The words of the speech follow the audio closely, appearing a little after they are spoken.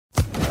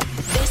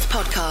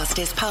podcast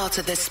is part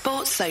of the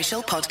Sports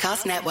Social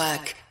Podcast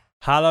Network.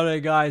 Hello there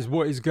guys,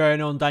 what is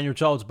going on? Daniel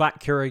Childs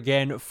back here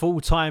again,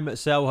 full time at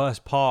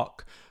Selhurst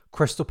Park.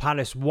 Crystal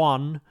Palace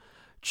 1,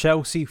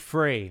 Chelsea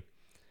 3.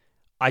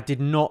 I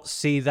did not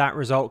see that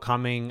result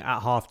coming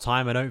at half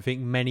time. I don't think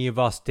many of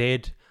us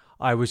did.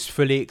 I was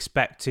fully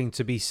expecting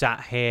to be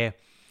sat here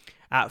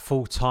at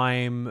full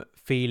time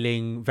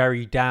feeling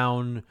very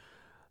down,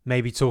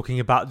 maybe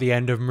talking about the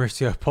end of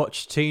Mauricio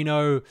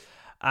Pochettino.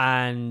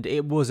 And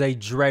it was a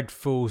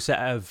dreadful set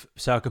of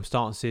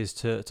circumstances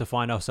to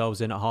find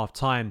ourselves in at half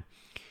time.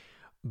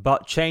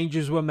 But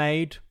changes were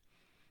made.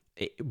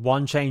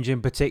 One change in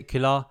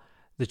particular,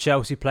 the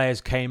Chelsea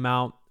players came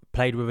out,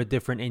 played with a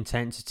different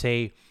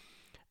intensity,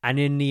 and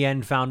in the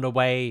end found a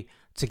way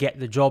to get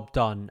the job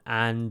done.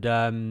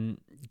 And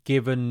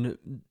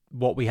given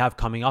what we have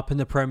coming up in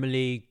the Premier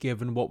League,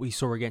 given what we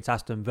saw against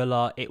Aston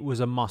Villa, it was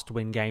a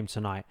must-win game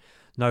tonight.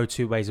 No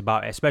two ways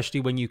about it,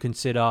 especially when you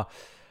consider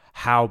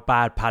how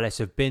bad Palace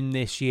have been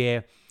this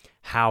year,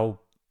 how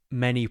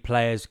many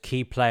players,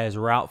 key players,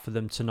 are out for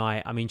them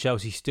tonight. I mean,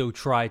 Chelsea still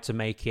tried to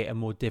make it a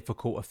more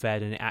difficult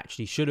affair than it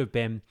actually should have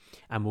been,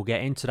 and we'll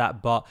get into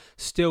that, but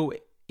still,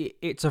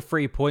 it's a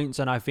 3 points,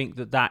 and I think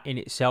that in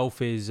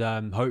itself is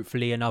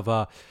hopefully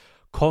another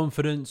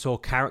confidence or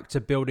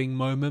character building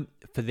moment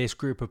for this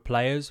group of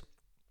players.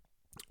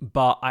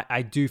 But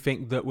I do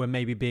think that we're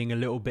maybe being a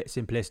little bit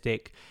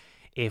simplistic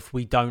if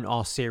we don't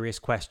ask serious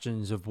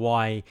questions of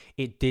why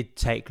it did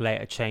take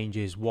later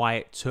changes, why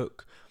it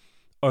took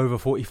over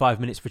 45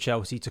 minutes for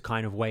Chelsea to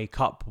kind of wake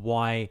up,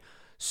 why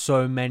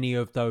so many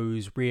of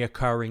those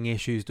reoccurring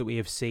issues that we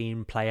have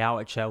seen play out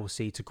at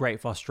Chelsea to great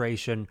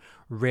frustration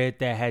reared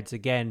their heads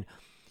again.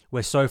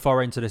 We're so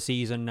far into the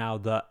season now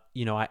that,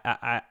 you know,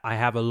 I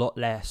have a lot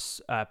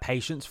less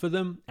patience for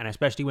them, and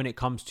especially when it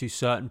comes to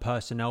certain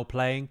personnel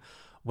playing,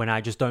 when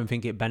I just don't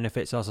think it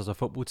benefits us as a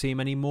football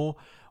team anymore,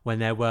 when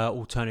there were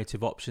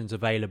alternative options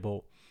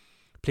available.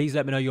 Please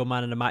let me know your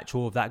man of the match,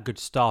 all of that good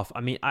stuff.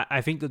 I mean,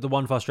 I think that the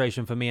one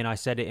frustration for me, and I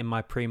said it in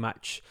my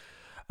pre-match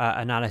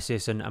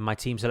analysis and my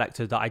team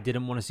selected, that I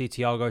didn't want to see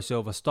Thiago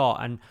Silva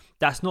start. And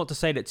that's not to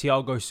say that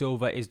Thiago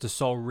Silva is the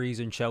sole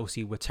reason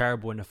Chelsea were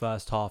terrible in the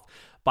first half.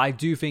 But I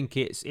do think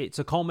it's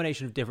a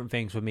culmination of different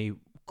things for me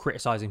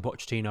criticising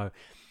Pochettino.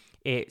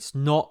 It's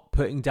not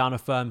putting down a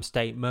firm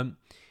statement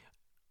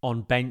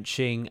on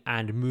benching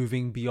and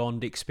moving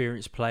beyond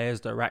experienced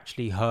players that are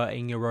actually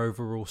hurting your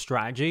overall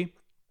strategy,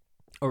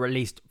 or at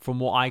least from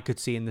what I could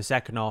see in the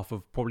second half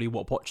of probably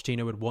what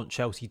Pochettino would want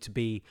Chelsea to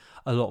be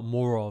a lot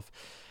more of.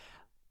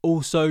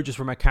 Also, just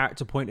from a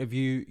character point of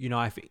view, you know,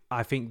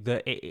 I think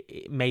that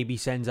it maybe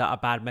sends out a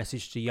bad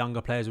message to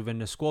younger players within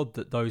the squad,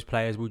 that those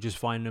players will just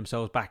find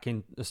themselves back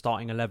in the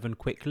starting 11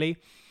 quickly.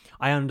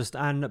 I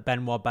understand that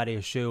Benoit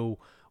Badiashile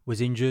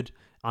was injured,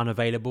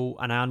 unavailable,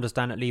 and I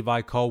understand that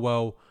Levi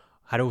Colwill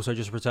had also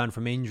just returned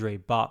from injury,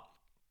 but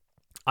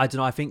I don't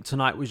know, I think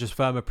tonight was just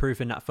firmer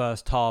proof in that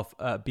first half,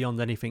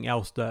 beyond anything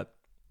else, that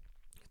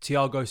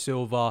Thiago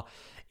Silva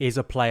is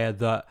a player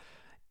that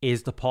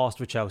is the past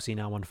for Chelsea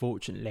now,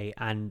 unfortunately.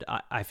 And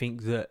I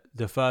think that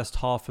the first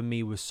half for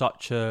me was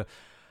such a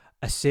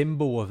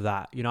symbol of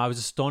that. You know, I was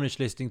astonished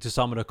listening to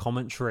some of the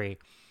commentary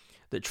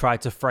that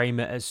tried to frame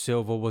it as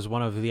Silva was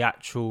one of the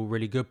actual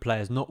really good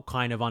players, not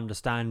kind of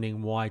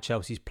understanding why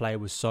Chelsea's play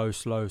was so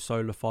slow, so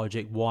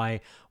lethargic,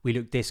 why we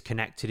looked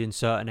disconnected in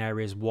certain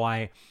areas,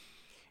 why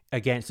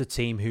against a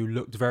team who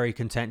looked very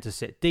content to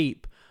sit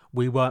deep,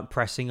 we weren't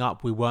pressing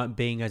up, we weren't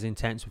being as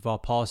intense with our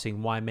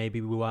passing, why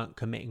maybe we weren't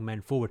committing men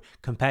forward,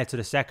 compared to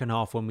the second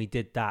half when we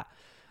did that,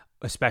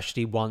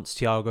 especially once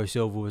Thiago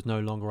Silva was no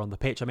longer on the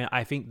pitch. I mean,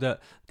 I think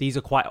that these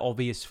are quite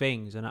obvious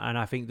things, and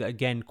I think that,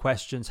 again,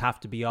 questions have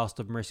to be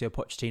asked of Mauricio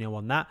Pochettino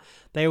on that.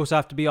 They also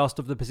have to be asked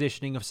of the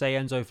positioning of, say,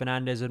 Enzo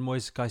Fernandez and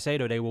Moises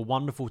Caicedo. They were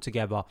wonderful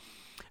together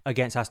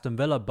against Aston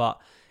Villa,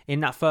 but in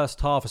that first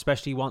half,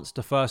 especially once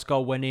the first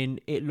goal went in,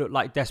 it looked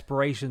like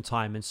desperation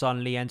time, and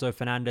suddenly Enzo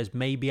Fernandez,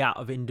 maybe out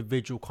of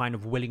individual kind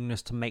of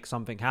willingness to make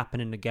something happen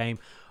in the game,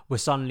 we're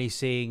suddenly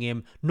seeing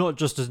him not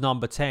just as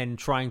number 10,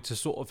 trying to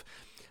sort of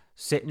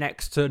sit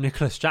next to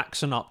Nicholas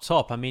Jackson up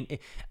top. I mean,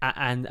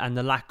 and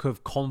the lack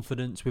of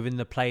confidence within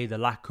the play, the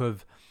lack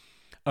of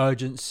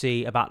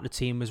urgency about the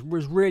team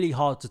was really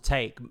hard to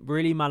take.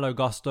 Really, Malo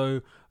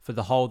Gusto for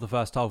the whole of the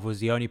first half was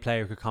the only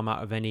player who could come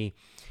out of any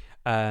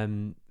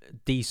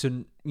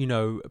decent, you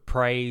know,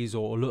 praise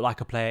or look like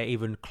a player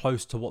even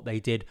close to what they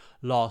did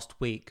last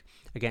week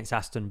against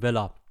Aston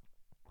Villa.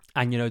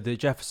 And, you know, the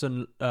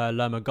Jefferson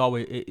Lerma goal,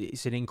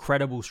 it's an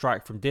incredible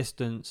strike from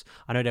distance.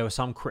 I know there was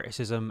some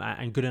criticism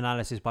and good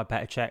analysis by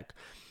Petr Cech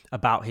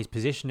about his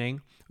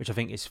positioning, which I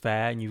think is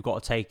fair, and you've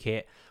got to take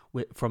it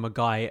from a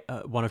guy,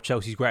 one of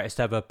Chelsea's greatest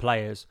ever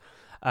players.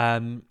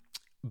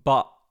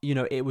 But, you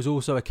know, it was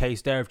also a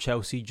case there of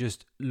Chelsea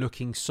just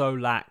looking so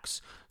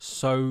lax,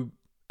 so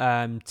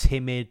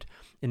timid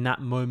in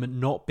that moment,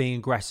 not being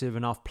aggressive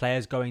enough,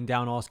 players going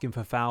down asking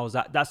for fouls.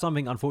 That's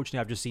something, unfortunately,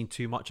 I've just seen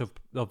too much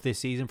of this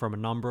season from a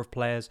number of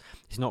players.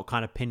 It's not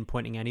kind of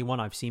pinpointing anyone.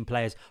 I've seen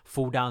players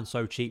fall down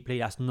so cheaply.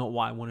 That's not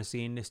what I want to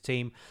see in this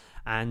team.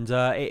 And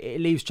it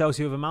leaves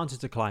Chelsea with a mountain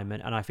to climb.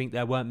 And I think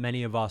there weren't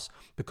many of us,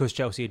 because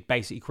Chelsea had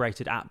basically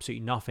created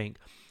absolutely nothing,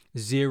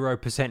 0%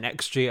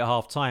 XG at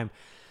half time.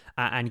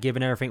 And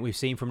given everything we've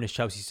seen from this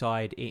Chelsea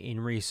side in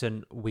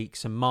recent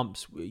weeks and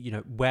months,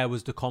 where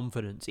was the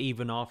confidence,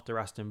 even after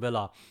Aston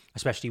Villa,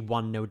 especially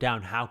 1-0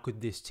 down? How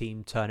could this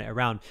team turn it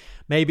around?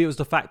 Maybe it was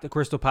the fact that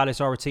Crystal Palace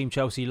are a team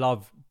Chelsea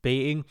love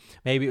beating.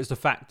 Maybe it was the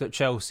fact that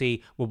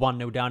Chelsea were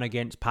 1-0 down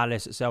against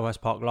Palace at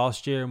Selhurst Park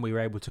last year and we were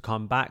able to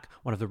come back.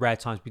 One of the rare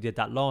times we did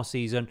that last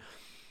season.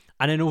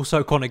 And then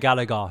also Conor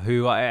Gallagher,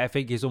 who I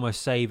think is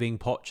almost saving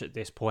Poch at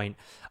this point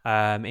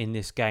in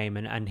this game.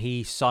 And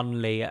he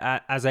suddenly,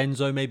 as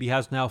Enzo maybe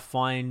has now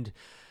finding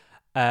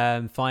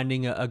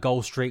a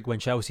goal streak when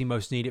Chelsea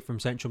most need it from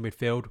central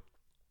midfield.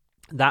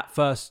 That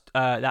first,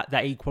 that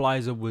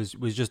equaliser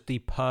was just the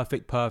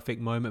perfect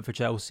moment for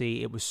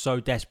Chelsea. It was so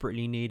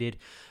desperately needed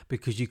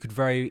because you could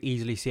very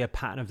easily see a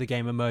pattern of the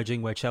game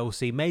emerging where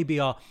Chelsea maybe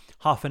are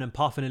huffing and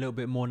puffing a little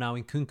bit more now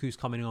in Nkunku's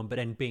coming on, but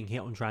then being hit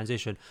on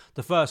transition.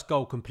 The first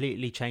goal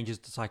completely changes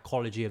the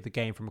psychology of the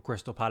game from a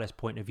Crystal Palace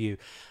point of view.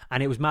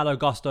 And it was Malo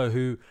Gusto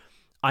who,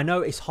 I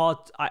know it's hard.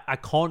 I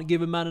can't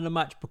give a man in a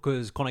match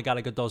because Conor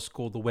Gallagher does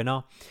score the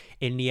winner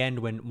in the end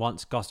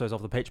once Gusto's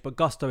off the pitch. But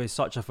Gusto is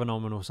such a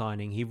phenomenal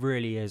signing. He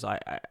really is.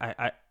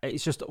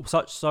 It's just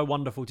so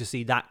wonderful to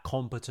see that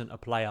competent a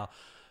player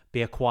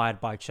be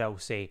acquired by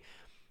Chelsea.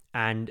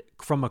 And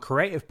from a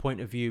creative point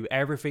of view,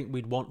 everything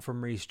we'd want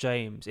from Reece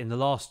James in the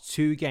last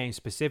 2 games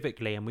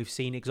specifically, and we've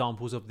seen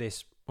examples of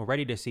this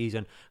already this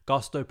season,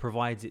 Gusto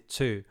provides it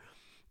too.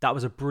 That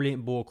was a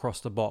brilliant ball across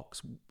the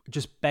box,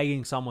 just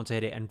begging someone to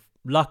hit it. And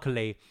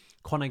luckily,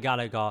 Conor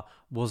Gallagher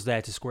was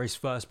there to score his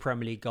first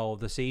Premier League goal of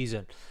the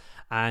season.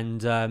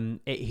 And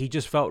he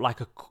just felt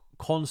like a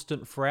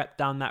constant threat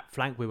down that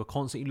flank. We were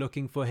constantly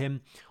looking for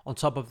him. On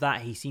top of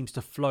that, he seems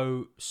to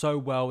flow so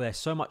well. There's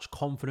so much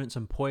confidence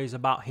and poise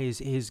about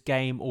his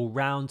game all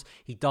round.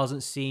 He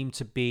doesn't seem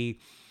to be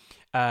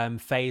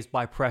phased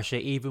by pressure,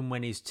 even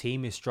when his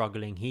team is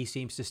struggling. He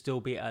seems to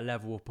still be at a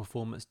level of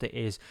performance that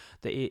is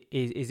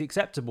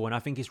acceptable. And I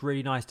think it's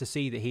really nice to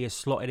see that he has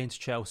slotted into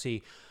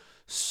Chelsea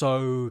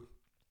so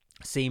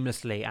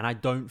seamlessly. And I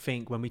don't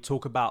think when we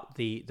talk about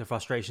the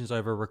frustrations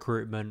over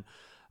recruitment,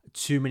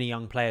 too many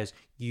young players,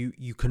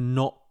 you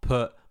cannot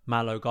put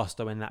Malo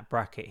Gusto in that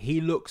bracket. He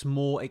looks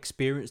more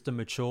experienced and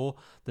mature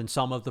than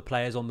some of the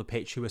players on the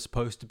pitch who are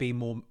supposed to be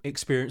more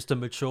experienced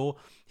and mature.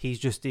 He's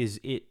just is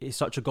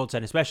such a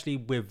godsend, especially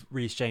with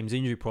Reece James'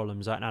 injury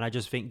problems. And I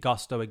just think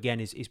Gusto again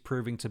is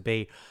proving to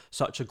be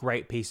such a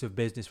great piece of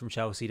business from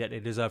Chelsea that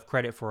they deserve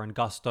credit for. And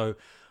Gusto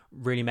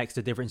really makes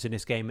the difference in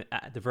this game,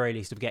 at the very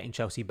least, of getting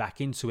Chelsea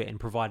back into it and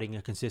providing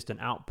a consistent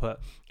output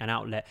and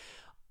outlet.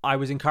 I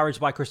was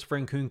encouraged by Christopher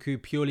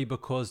Nkunku purely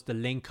because the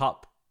link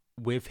up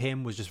with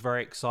him was just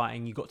very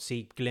exciting. You got to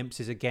see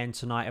glimpses again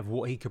tonight of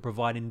what he could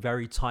provide in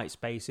very tight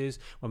spaces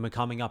when we're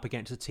coming up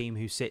against a team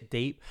who sit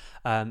deep.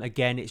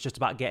 Again, it's just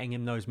about getting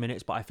him those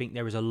minutes, but I think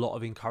there is a lot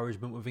of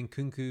encouragement with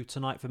Nkunku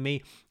tonight for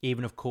me.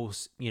 Even, of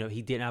course,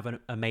 he didn't have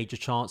a major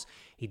chance.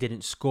 He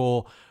didn't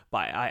score,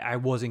 but I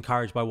was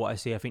encouraged by what I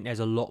see. I think there's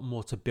a lot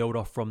more to build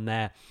off from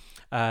there.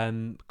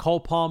 Cole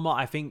Palmer,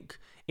 I think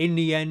in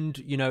the end,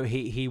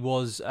 he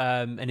was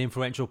an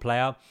influential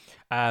player,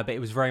 but it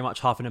was very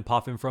much huffing and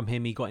puffing from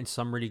him. He got into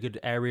some really good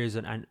areas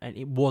and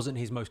it wasn't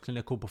his most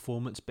clinical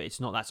performance, but it's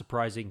not that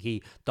surprising.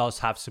 He does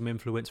have some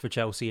influence for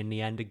Chelsea in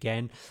the end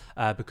again,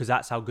 because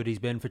that's how good he's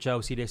been for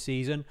Chelsea this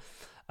season.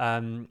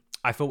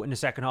 I thought in the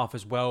second half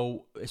as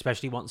well,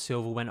 especially once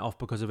Silva went off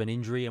because of an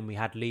injury and we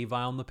had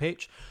Levi on the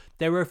pitch,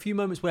 there were a few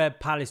moments where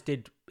Palace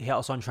did hit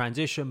us on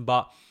transition,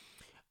 but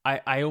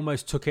I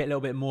almost took it a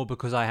little bit more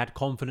because I had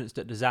confidence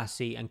that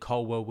Disasi and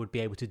Colwell would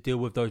be able to deal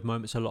with those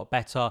moments a lot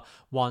better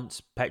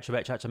once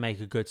Petrovic had to make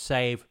a good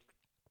save.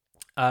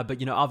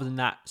 But, other than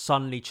that,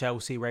 suddenly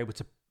Chelsea were able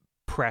to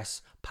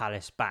press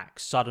Palace back.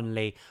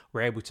 Suddenly,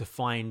 we're able to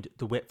find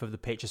the width of the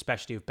pitch,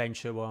 especially with Ben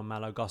Chilwell and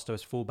Malo Gusto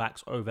as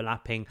fullbacks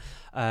overlapping.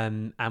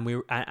 And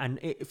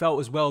it felt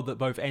as well that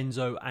both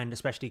Enzo and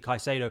especially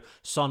Caicedo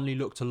suddenly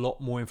looked a lot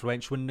more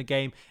influential in the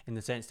game, in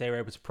the sense they were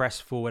able to press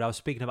forward. I was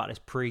speaking about this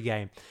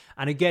pre-game.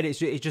 And again, it's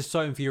just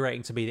so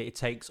infuriating to me that it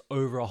takes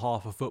over a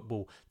half of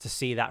football to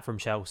see that from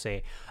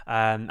Chelsea.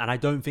 And I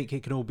don't think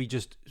it can all be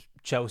just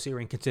Chelsea are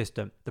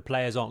inconsistent. The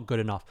players aren't good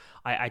enough.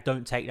 I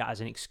don't take that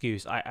as an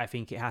excuse. I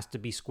think it has to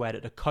be squared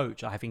at the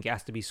coach. I think it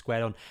has to be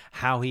squared on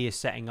how he is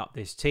setting up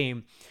this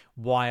team.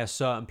 Why are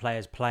certain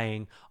players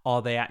playing?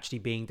 Are they actually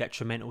being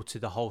detrimental to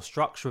the whole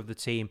structure of the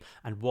team?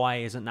 And why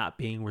isn't that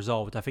being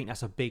resolved? I think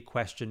that's a big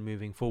question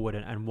moving forward,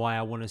 and why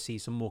I want to see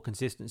some more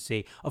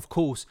consistency. Of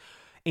course,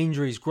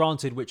 injuries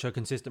granted, which are a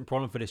consistent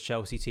problem for this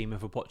Chelsea team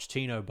and for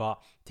Pochettino, but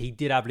he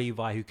did have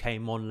Levi who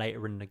came on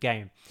later in the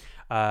game.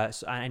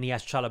 And he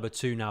has Chalobah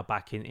too now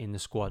back in the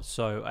squad.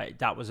 So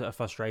that was a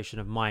frustration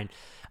of mine.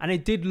 And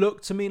it did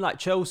look to me like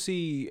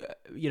Chelsea,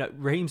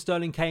 Raheem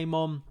Sterling came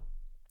on.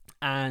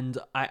 And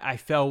I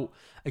felt,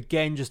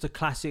 again, just a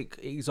classic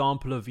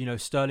example of,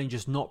 Sterling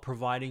just not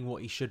providing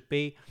what he should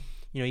be.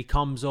 he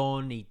comes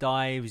on, he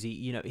dives,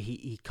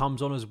 he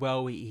comes on as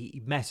well.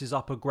 He messes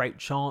up a great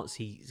chance.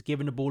 He's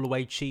given the ball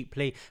away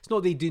cheaply. It's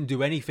not that he didn't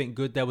do anything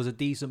good. There was a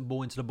decent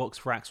ball into the box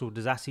for Axel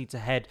Disasi to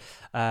head.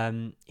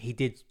 He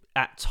did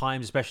at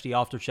times, especially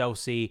after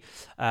Chelsea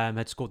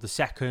had scored the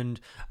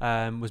second,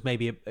 was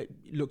maybe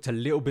looked a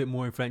little bit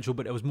more influential,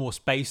 but there was more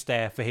space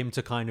there for him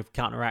to kind of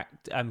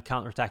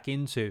counterattack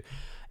into.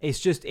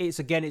 It's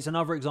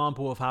another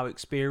example of how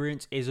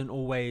experience isn't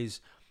always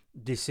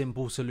this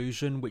simple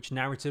solution, which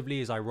narratively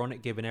is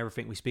ironic given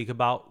everything we speak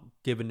about,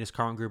 given this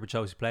current group of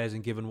Chelsea players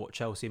and given what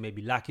Chelsea may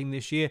be lacking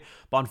this year.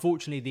 But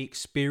unfortunately, the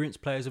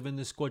experienced players within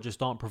the squad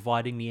just aren't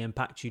providing the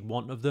impact you'd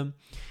want of them.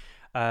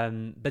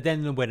 But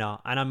then the winner,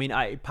 and I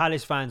mean,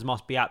 Palace fans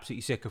must be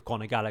absolutely sick of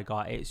Conor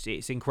Gallagher.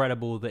 It's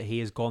incredible that he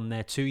has gone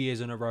there 2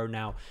 years in a row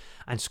now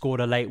and scored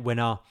a late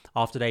winner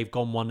after they've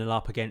gone 1-0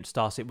 up against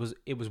us. It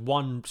was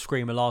one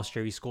screamer last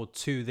year. He scored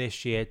 2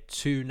 this year,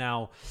 2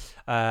 now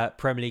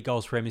Premier League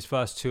goals for him. His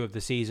first 2 of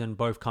the season,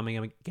 both coming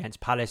against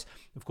Palace.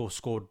 Of course,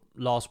 scored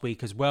last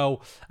week as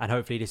well, and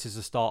hopefully this is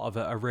the start of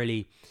a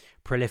really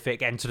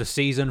prolific end to the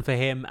season for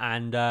him.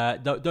 And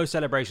those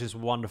celebrations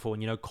were wonderful.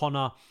 And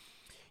Conor,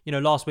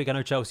 last week, I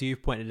know Chelsea,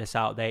 you've pointed this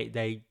out,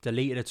 they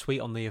deleted a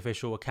tweet on the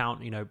official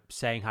account,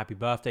 saying happy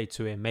birthday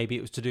to him. Maybe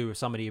it was to do with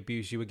some of the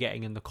abuse you were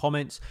getting in the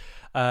comments.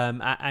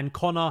 And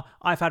Conor,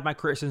 I've had my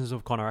criticisms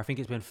of Conor. I think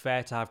it's been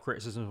fair to have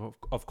criticisms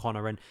of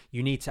Conor, and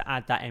you need to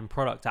add that end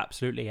product,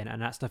 absolutely. And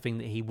that's the thing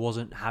that he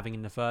wasn't having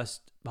in the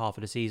first half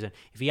of the season.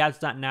 If he adds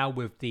that now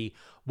with the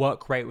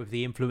work rate, with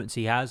the influence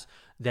he has,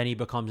 then he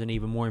becomes an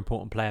even more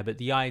important player. But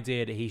the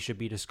idea that he should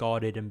be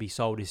discarded and be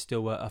sold is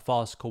still a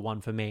farcical one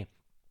for me,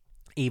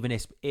 even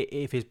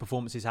if his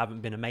performances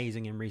haven't been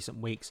amazing in recent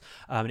weeks.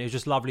 And it was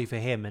just lovely for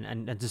him.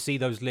 And to see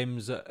those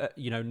limbs,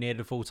 near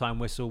the full-time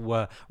whistle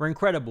were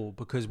incredible,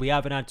 because we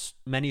haven't had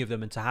many of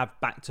them. And to have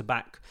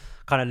back-to-back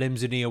kind of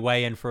limbs in the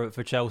away end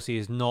for Chelsea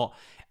is not,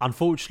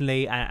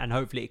 unfortunately, and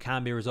hopefully it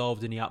can be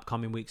resolved in the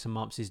upcoming weeks and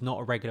months, is not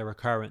a regular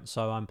occurrence.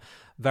 So I'm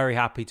very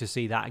happy to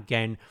see that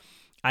again.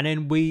 And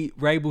then we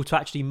were able to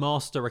actually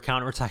master a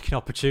counter-attacking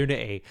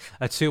opportunity,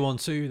 a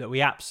 2-on-2 that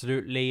we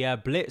absolutely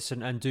blitz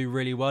and do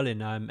really well in.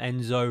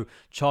 Enzo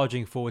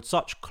charging forward,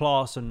 such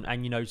class and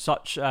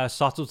such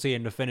subtlety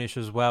in the finish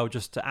as well,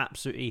 just to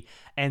absolutely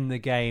end the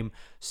game,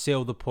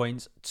 seal the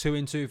points.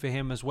 2-2 for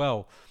him as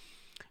well.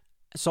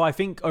 So I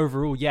think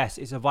overall, yes,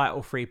 it's a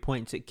vital 3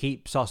 points. It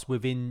keeps us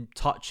within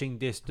touching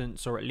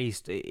distance, or at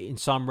least in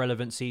some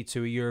relevancy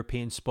to a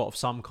European spot of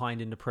some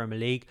kind in the Premier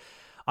League.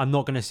 I'm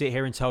not going to sit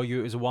here and tell you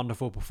it was a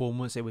wonderful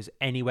performance. It was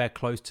anywhere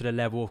close to the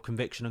level of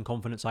conviction and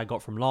confidence I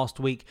got from last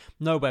week.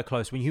 Nowhere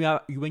close. When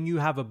you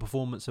have a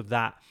performance of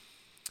that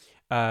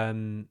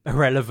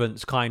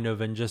irrelevance kind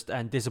of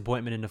and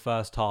disappointment in the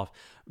first half,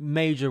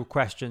 major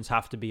questions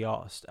have to be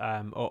asked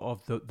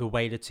of the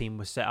way the team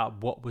was set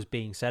up, what was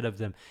being said of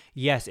them.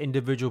 Yes,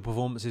 individual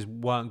performances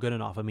weren't good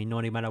enough. I mean,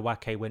 Noni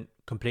Madueke went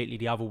completely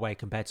the other way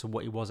compared to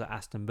what he was at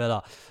Aston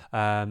Villa.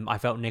 I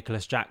felt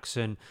Nicholas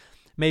Jackson,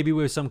 maybe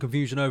with some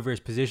confusion over his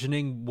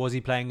positioning. Was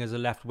he playing as a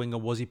left winger?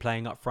 Was he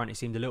playing up front? He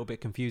seemed a little bit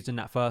confused in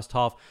that first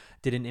half.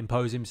 Didn't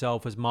impose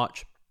himself as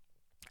much.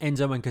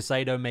 Enzo and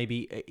Caicedo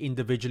maybe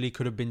individually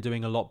could have been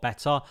doing a lot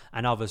better,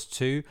 and others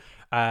too.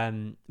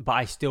 But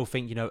I still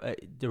think,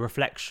 the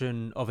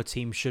reflection of a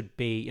team should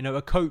be,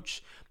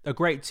 a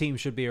great team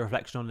should be a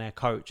reflection on their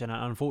coach. And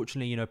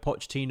unfortunately,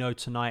 Pochettino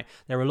tonight,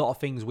 there are a lot of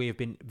things we have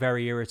been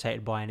very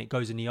irritated by, and it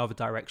goes in the other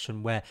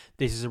direction where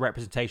this is a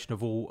representation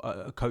of all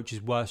a coach's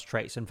worst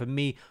traits. And for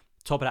me,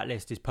 top of that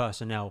list is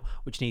personnel,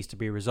 which needs to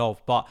be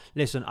resolved. But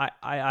listen, I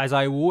as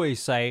I always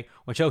say,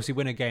 when Chelsea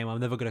win a game, I'm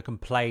never going to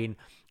complain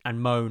and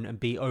moan and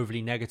be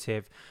overly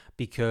negative,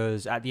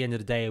 because at the end of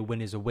the day, a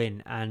win is a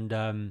win.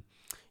 And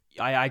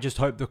I just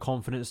hope the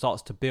confidence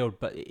starts to build,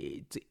 but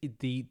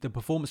the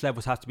performance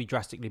levels have to be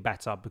drastically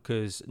better,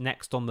 because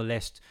next on the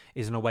list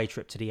is an away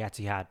trip to the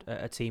Etihad,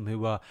 a team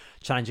who are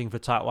challenging for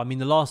title. I mean,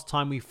 the last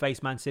time we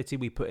faced Man City,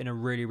 we put in a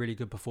really, really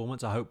good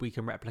performance. I hope we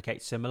can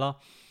replicate similar.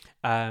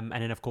 And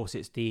then, of course,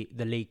 it's the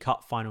League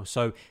Cup final.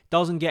 So it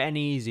doesn't get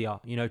any easier.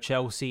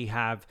 Chelsea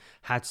have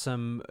had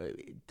some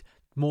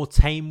more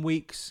tame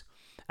weeks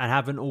and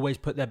haven't always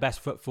put their best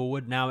foot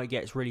forward. Now it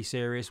gets really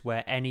serious,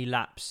 where any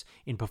lapse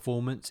in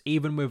performance,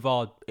 even with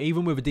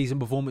a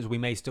decent performance, we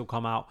may still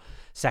come out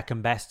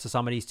second best to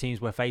some of these teams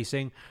we're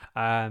facing.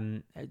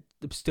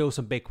 Still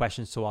some big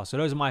questions to ask. So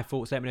those are my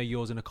thoughts. Let me know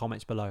yours in the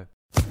comments below.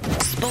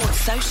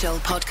 Sports Social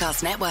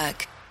Podcast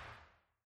Network.